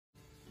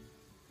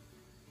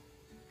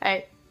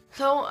Hey.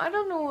 So I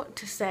don't know what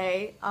to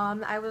say.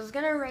 I was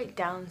gonna write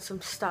down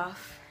some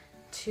stuff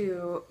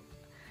to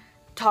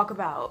talk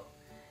about,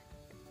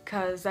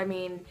 cause I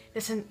mean,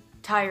 this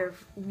entire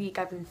week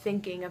I've been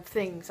thinking of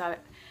things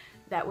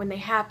that when they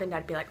happened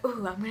I'd be like,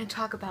 ooh, I'm gonna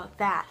talk about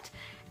that.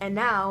 And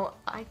now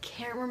I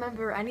can't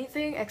remember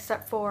anything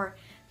except for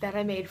that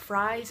I made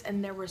fries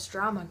and there was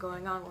drama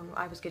going on when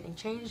I was getting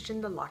changed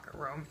in the locker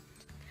room.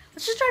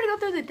 Let's just try to go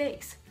through the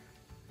days.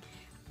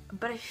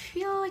 But I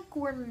feel like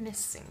we're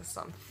missing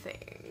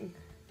something.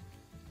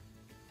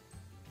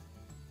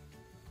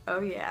 Oh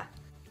yeah.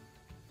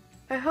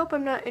 I hope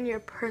I'm not in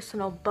your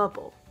personal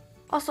bubble.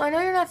 Also, I know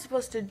you're not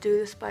supposed to do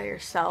this by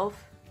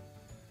yourself,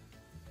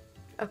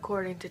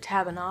 according to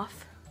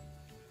Tabanoff,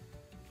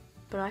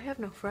 but I have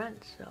no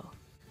friends, so.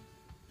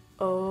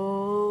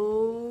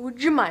 Oh,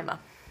 Jemima.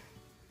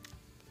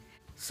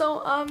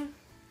 So,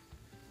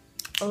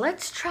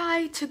 let's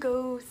try to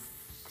go.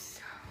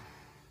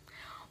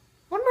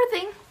 One more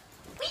thing.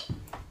 Whee!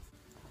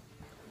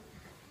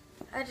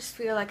 I just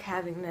feel like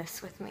having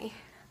this with me.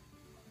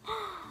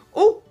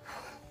 Oh,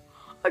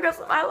 I got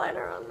some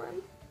eyeliner on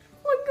then.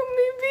 Look at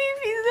me,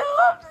 baby.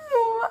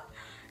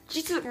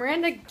 Jesus,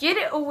 Miranda, get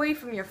it away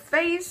from your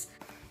face.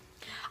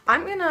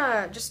 I'm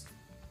gonna just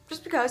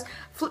because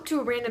flip to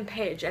a random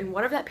page, and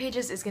one of that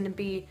pages is gonna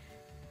be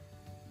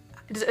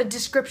a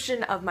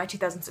description of my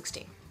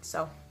 2016.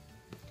 So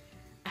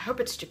I hope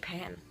it's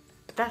Japan,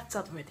 but that's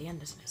all the way at the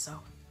end, isn't it? So.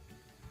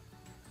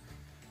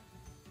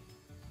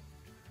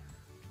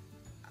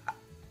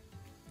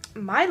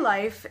 My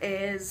life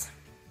is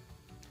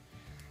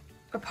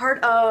a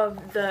part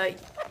of the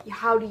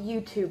how to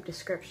YouTube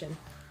description.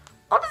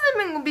 What does that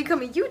mean we'll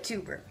become a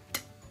YouTuber?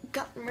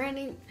 God,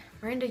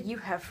 Miranda, you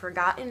have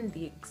forgotten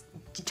the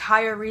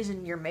entire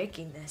reason you're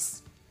making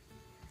this.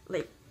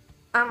 Like,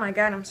 oh my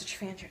god, I'm such a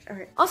fan.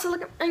 Alright. Also,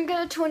 look, I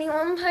got a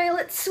 21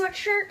 Pilots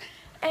sweatshirt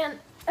and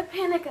a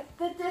Panic at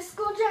the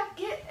Disco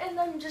jacket, and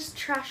I'm just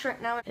trash right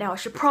now. Now, I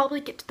should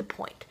probably get to the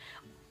point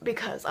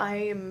because I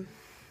am.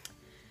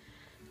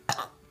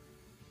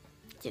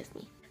 Excuse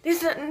me.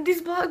 These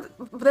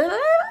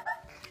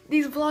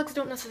vlogs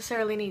don't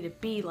necessarily need to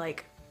be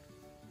like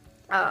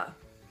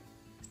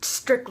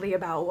strictly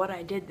about what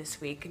I did this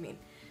week. I mean,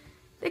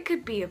 they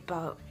could be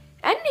about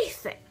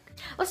anything.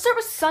 Let's start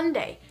with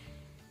Sunday.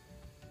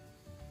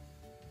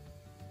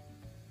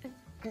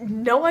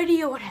 No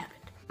idea what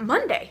happened.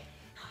 Monday.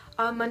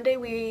 Monday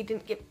we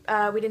didn't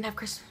have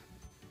Christmas.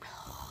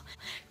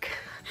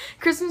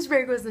 Christmas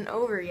break wasn't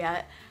over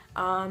yet.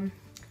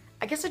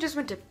 I guess I just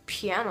went to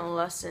piano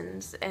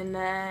lessons and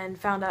then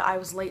found out I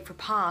was late for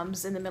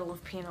Palms in the middle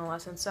of piano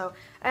lessons. So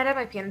I had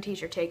my piano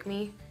teacher take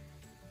me,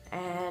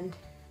 and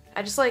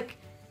I just like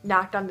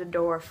knocked on the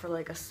door for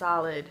like a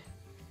solid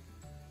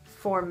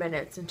 4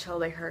 minutes until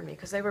they heard me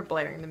because they were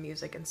blaring the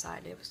music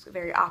inside. It was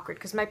very awkward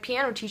because my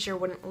piano teacher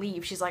wouldn't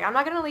leave. She's like, I'm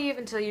not gonna leave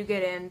until you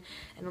get in.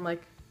 And I'm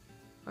like,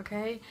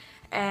 okay.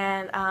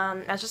 And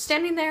I was just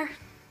standing there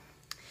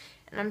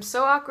and I'm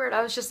so awkward.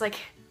 I was just like,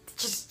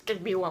 just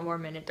give me 1 more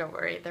minute, don't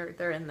worry,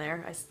 they're in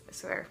there, I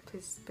swear,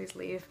 please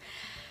leave.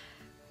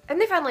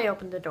 And they finally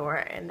opened the door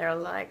and they're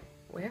like,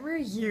 where are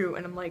you?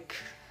 And I'm like,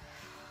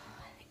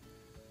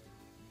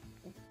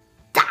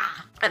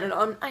 ah! And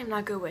I'm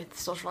not good with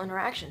social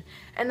interaction.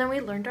 And then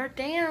we learned our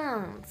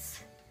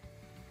dance,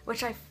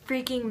 which I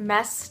freaking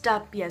messed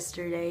up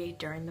yesterday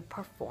during the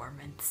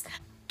performance.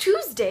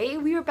 Tuesday,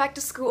 we were back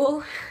to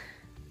school.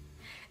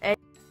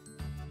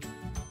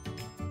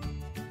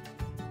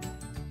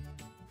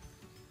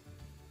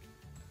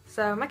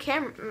 So my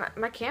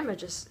camera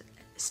just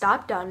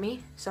stopped on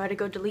me, so I had to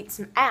go delete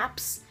some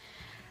apps.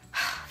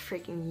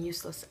 Freaking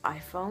useless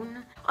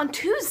iPhone. On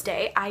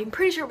Tuesday, I'm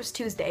pretty sure it was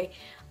Tuesday,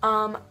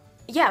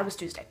 yeah, it was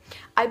Tuesday.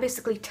 I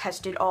basically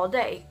tested all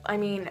day. I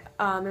mean,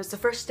 it was the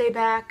first day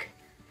back.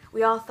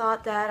 We all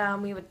thought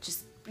that we would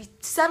just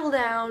settle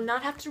down,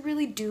 not have to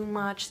really do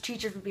much. The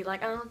teachers would be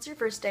like, oh, it's your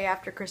first day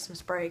after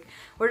Christmas break.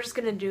 We're just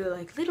gonna do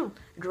like little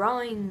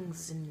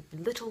drawings and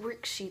little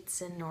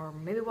worksheets and or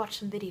maybe watch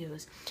some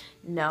videos.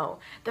 No.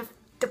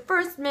 The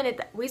first minute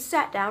that we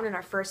sat down in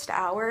our first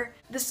hour,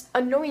 this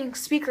annoying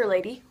speaker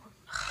lady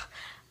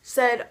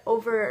said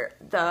over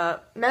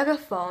the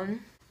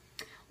megaphone,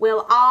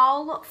 will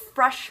all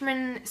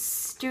freshman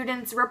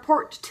students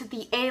report to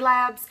the A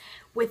labs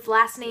with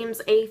last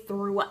names A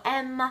through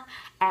M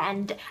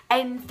and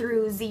N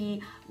through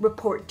Z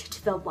report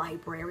to the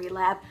library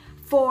lab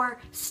for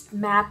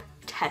map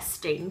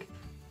testing.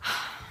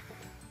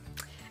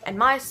 And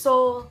my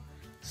soul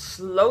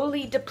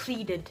slowly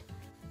depleted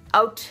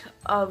out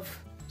of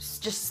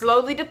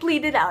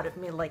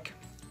me like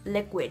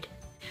liquid.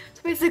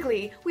 So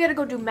basically, we had to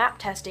go do map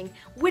testing,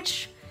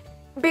 which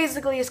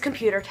basically is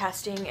computer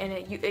testing,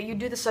 and you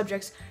do the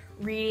subjects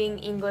reading,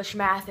 English,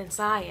 math, and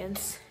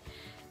science,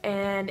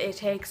 and it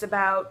takes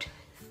about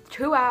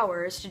 2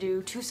 hours to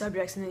do 2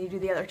 subjects, and then you do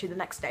the other 2 the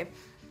next day.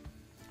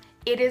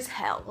 It is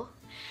hell.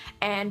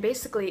 And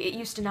basically, it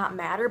used to not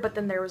matter, but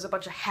then there was a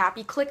bunch of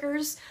happy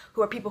clickers,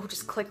 who are people who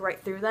just click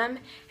right through them,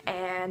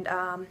 and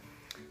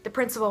the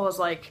principal was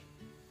like,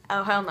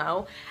 oh hell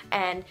no.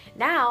 And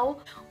now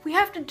we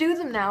have to do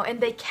them now,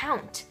 and they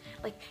count.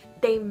 Like,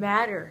 they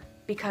matter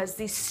because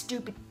these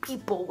stupid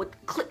people would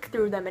click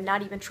through them and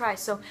not even try.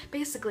 So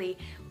basically,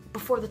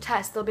 before the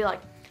test, they'll be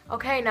like,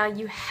 okay, now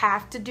you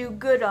have to do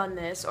good on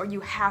this, or you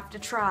have to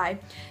try,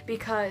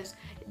 because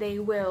they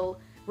will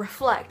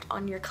reflect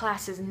on your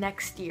classes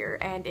next year,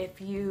 and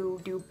if you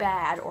do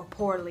bad or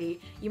poorly,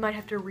 you might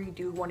have to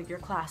redo one of your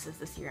classes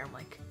this year. I'm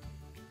like,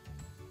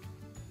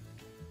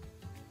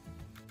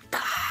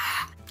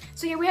 ah.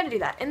 So yeah, we had to do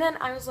that, and then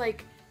I was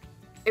like,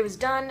 it was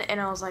done,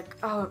 and I was like,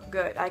 oh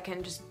good, I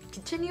can just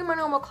continue my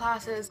normal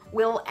classes.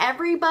 Will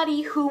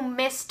everybody who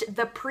missed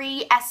the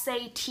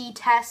pre-SAT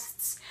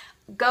tests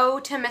go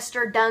to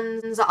Mr.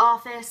 Dunn's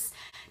office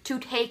to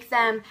take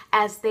them,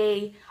 as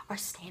they are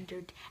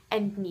standard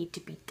and need to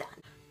be done?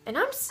 And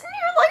I'm sitting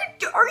here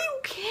like, are you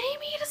kidding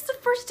me? It's the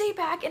first day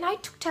back, and I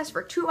took tests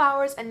for 2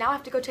 hours, and now I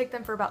have to go take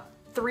them for about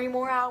 3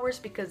 more hours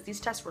because these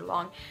tests were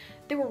long.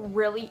 They were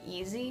really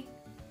easy.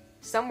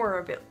 Some were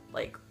a bit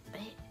like,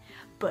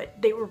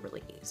 but they were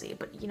really easy.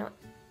 But you know,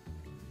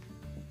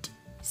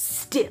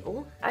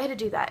 still, I had to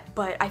do that.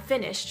 But I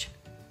finished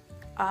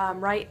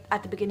right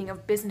at the beginning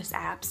of business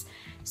apps.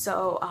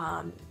 So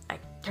I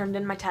turned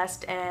in my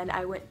test, and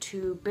I went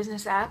to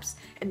business apps,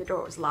 and the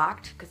door was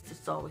locked because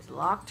it's always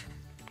locked.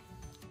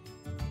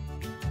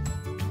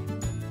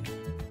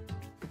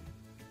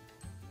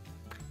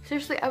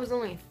 Seriously, I was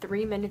only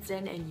 3 minutes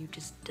in, and you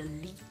just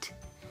delete.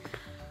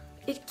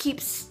 It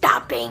keeps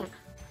stopping.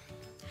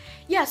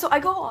 Yeah, so I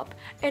go up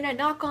and I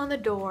knock on the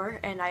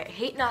door, and I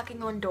hate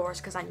knocking on doors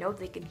because I know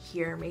they can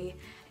hear me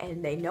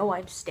and they know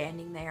I'm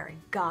standing there, and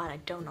God, I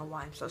don't know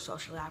why I'm so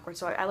socially awkward.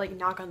 So I like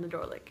knock on the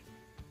door like,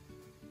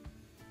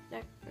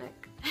 knock,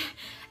 knock.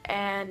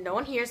 And no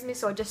one hears me,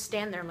 so I just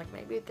stand there. I'm like,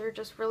 maybe they're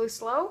just really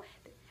slow.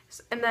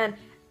 And then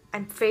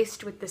I'm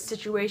faced with this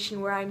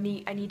situation where I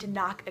need to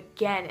knock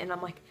again, and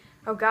I'm like,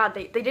 oh God,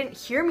 they didn't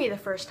hear me the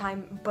first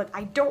time, but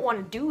I don't want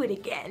to do it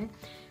again.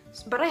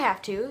 But I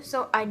have to,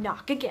 so I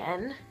knock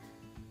again.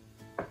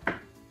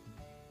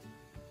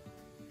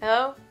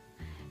 Hello?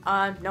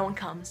 No one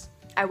comes.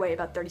 I wait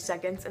about 30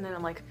 seconds, and then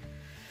I'm like,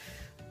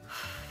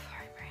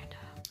 alright, Miranda,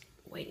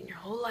 waiting your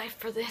whole life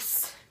for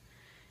this.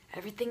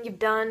 Everything you've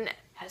done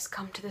has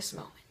come to this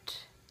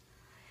moment.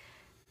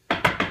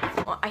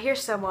 Well, I hear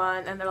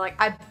someone, and they're like,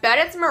 I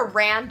bet it's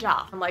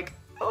Miranda. I'm like,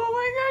 oh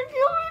my God,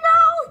 kill me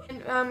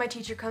now. And my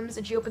teacher comes,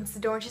 and she opens the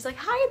door, and she's like,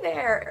 hi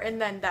there. And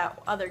then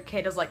that other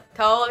kid is like,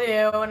 told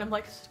you. And I'm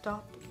like,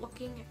 stop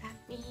looking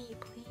at me,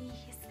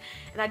 please.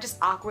 And I just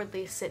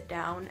awkwardly sit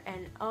down,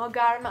 and oh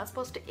God, I'm not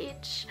supposed to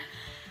itch.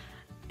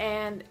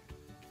 And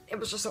it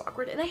was just so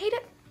awkward, and I hate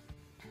it.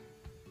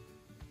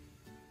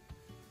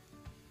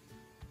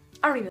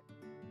 I don't even.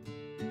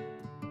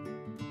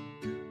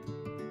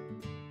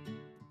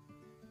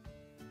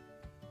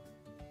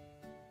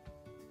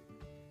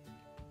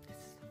 This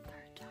is the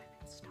 3rd time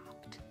it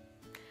stopped.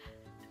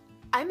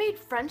 I made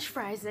French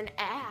fries and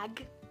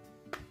egg.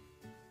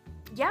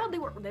 Yeah, they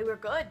were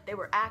good. They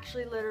were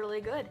actually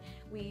literally good.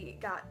 We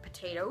got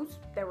potatoes.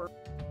 There were.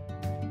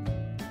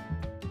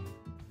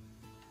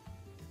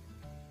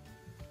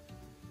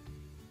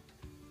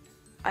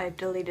 I've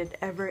deleted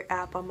every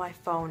app on my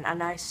phone,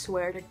 and I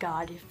swear to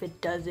God, if it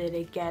does it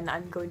again,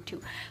 I'm going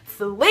to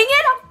fling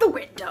it out the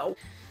window.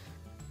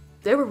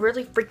 They were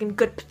really freaking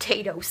good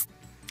potatoes.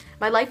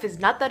 My life is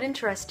not that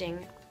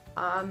interesting.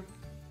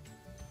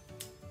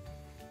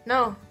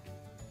 No,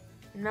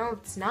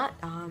 it's not.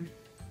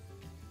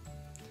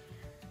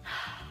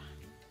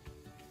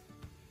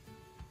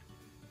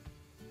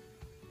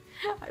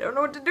 I don't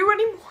know what to do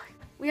anymore.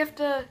 We have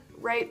to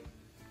write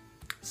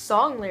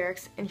song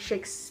lyrics in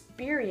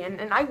Shakespearean,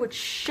 and I would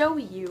show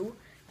you.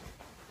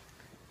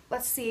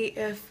 Let's see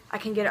if I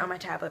can get it on my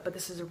tablet, but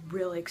this is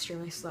really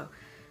extremely slow.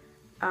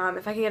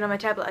 If I can get it on my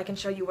tablet, I can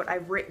show you what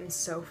I've written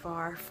so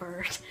far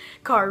for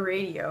car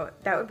radio.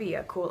 That would be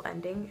a cool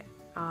ending.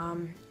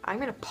 I'm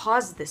gonna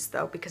pause this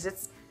though, because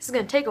this is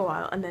gonna take a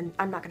while, and then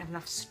I'm not gonna have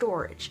enough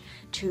storage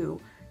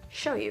to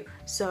show you.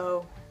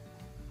 So.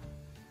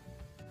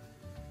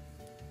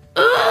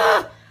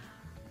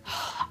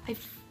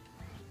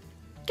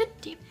 God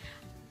damn.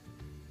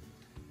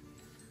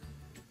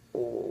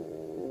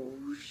 Oh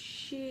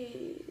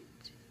shit.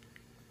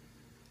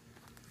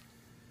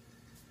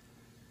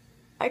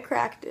 I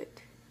cracked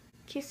it.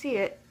 Can you see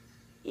it?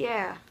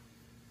 Yeah.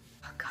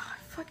 Oh God,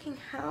 fucking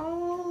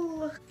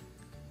hell.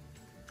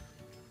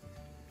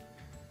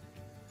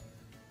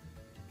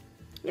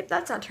 Yep,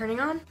 that's not turning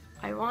on.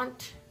 I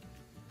want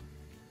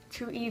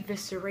to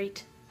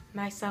eviscerate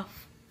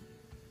myself.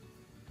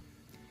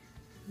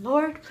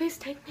 Lord, please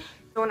take me.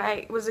 When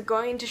I was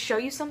going to show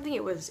you something,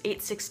 it was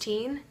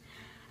 8:16,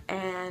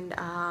 and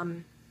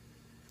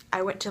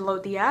I went to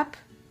load the app,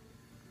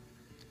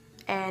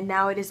 and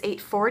now it is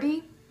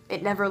 8:40.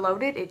 It never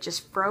loaded, it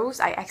just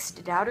froze. I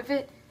exited out of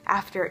it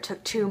after it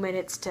took 2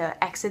 minutes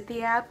to exit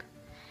the app,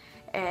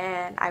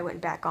 and I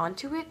went back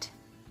onto it.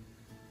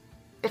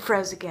 It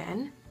froze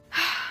again.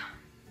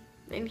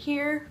 And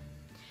here,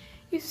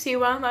 you see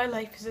why my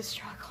life is a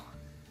struggle.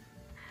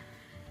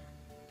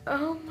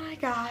 Oh my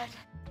god.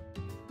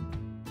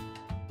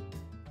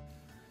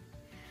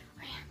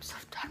 I am so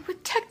done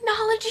with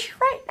technology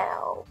right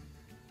now.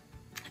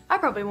 I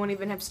probably won't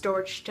even have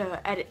storage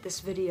to edit this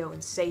video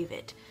and save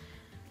it.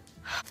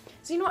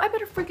 So you know, I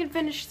better freaking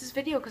finish this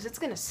video because it's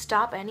gonna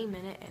stop any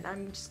minute, and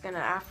I'm just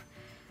gonna,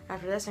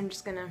 after this, I'm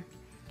just gonna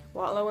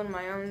wallow in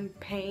my own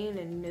pain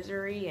and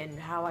misery and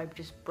how I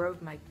just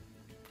broke my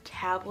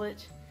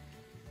tablet.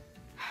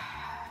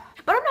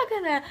 But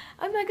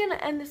I'm not gonna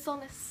end this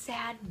on a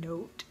sad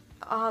note.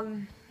 I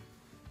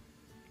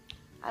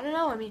don't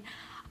know, I mean,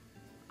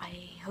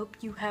 I hope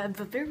you have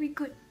a very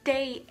good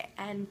day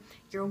and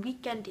your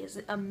weekend is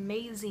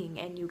amazing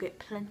and you get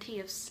plenty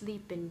of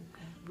sleep and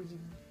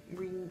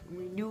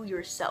renew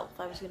yourself.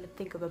 I was gonna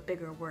think of a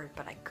bigger word,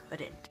 but I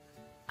couldn't.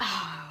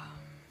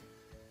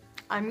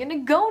 I'm gonna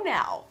go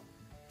now.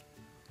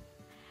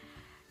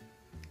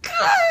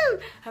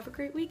 Have a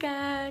great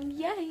weekend.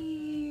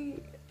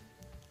 Yay.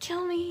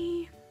 Kill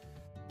me.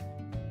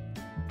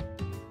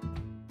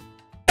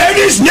 And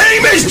his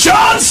name is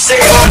John C.